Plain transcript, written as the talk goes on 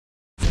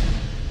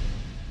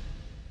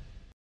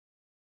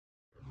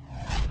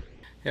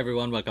Hey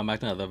everyone, welcome back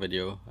to another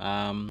video.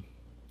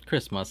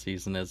 Christmas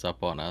season is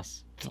upon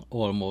us,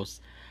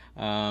 almost.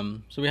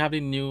 So we have the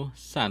new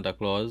Santa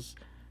Claus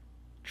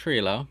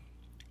trailer,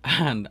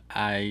 and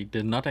I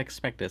did not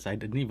expect this. I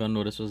didn't even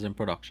know this was in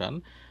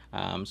production.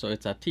 So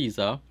it's a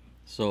teaser.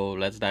 So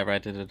let's dive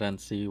right into it and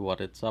see what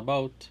it's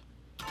about.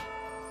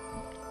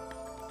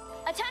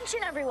 Attention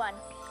everyone!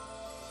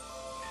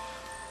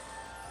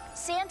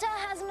 Santa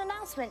has an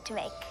announcement to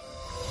make.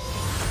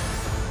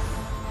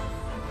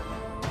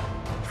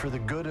 For the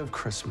good of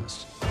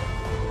Christmas.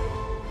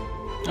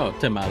 Oh,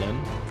 Tim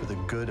Allen. For the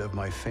good of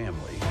my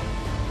family.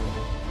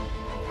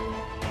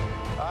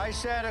 I,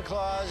 Santa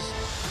Claus,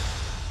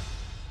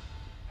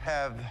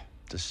 have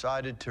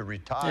decided to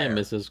retire. Hey,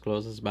 Mrs.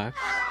 Claus is back.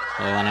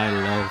 Oh, and I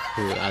love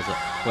who as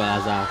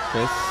an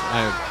actress.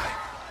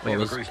 I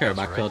always care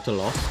about her to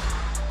Lost.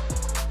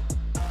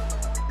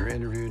 You're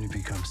interviewing to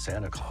become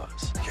Santa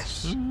Claus.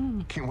 Yes.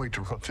 Can't wait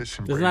to rub this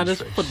in Isn't that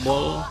just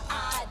football?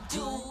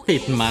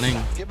 Peyton Manning.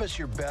 Give us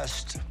your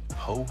best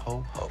ho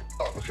ho ho.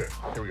 Oh, okay.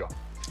 Here we go.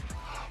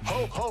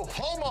 Ho ho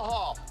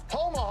Omaha!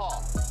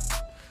 Omaha!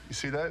 You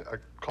see that? I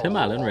call Tim it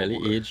Allen all really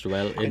over. aged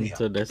well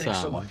into this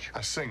Thanks so much. I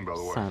sing, by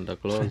the way. Santa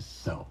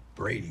Claus. No,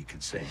 Brady can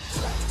sing.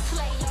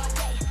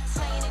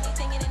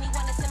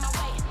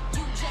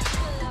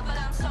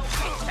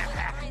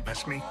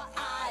 That's me.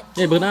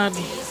 Hey Bernard.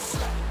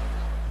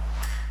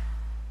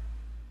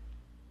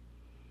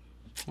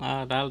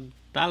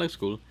 That looks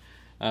cool.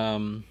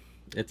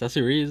 It's a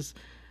series.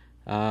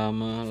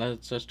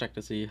 Let's just check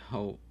to see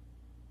how.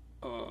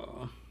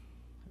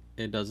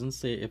 It doesn't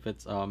say if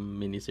it's a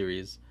mini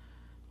series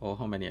or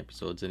how many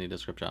episodes in the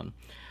description.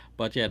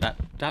 But yeah,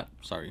 that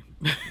sorry,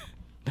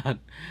 that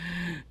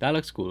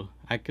looks cool.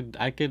 I could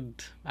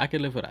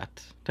live with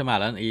that. Tim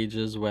Allen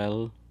ages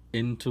well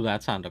into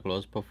that Santa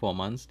Claus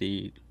performance.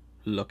 The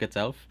look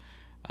itself,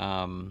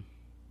 that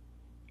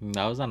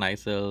was a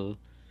nice little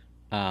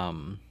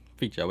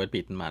feature with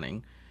Peyton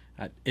Manning.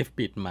 If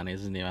Peyton Manning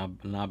is his name, I'm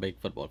not a big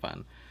football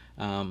fan.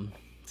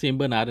 Seeing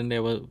Bernard in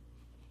there,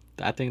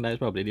 I think that's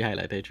probably the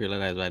highlight of the trailer.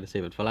 That's why they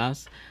save it for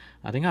last.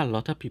 I think a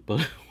lot of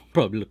people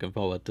probably looking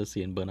forward to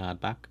seeing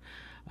Bernard back.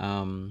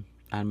 And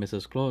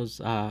Mrs.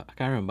 Claus, I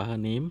can't remember her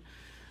name.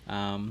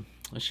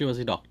 She was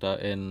a doctor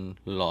in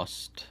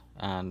Lost,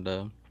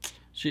 and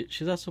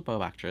she's a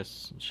superb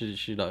actress.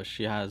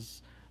 She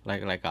has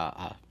like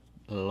a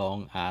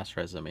long ass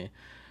resume.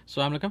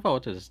 So I'm looking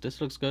forward to this.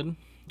 This looks good.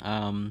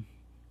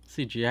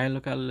 CGI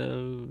look a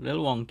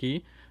little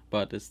wonky,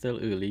 but it's still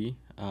early.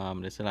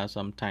 They still have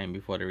some time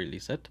before they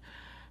release it.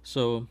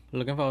 So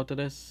looking forward to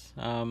this.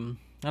 I'm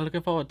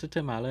looking forward to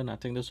Tim Allen. I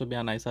think this would be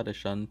a nice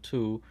addition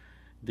to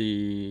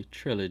the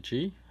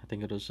trilogy. I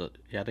think it was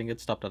I think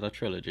it stopped at a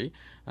trilogy.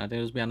 I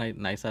think it would be a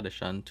nice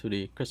addition to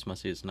the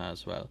Christmas season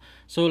as well.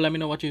 So let me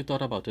know what you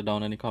thought about it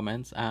down in the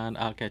comments, and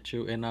I'll catch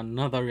you in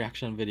another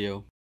reaction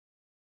video.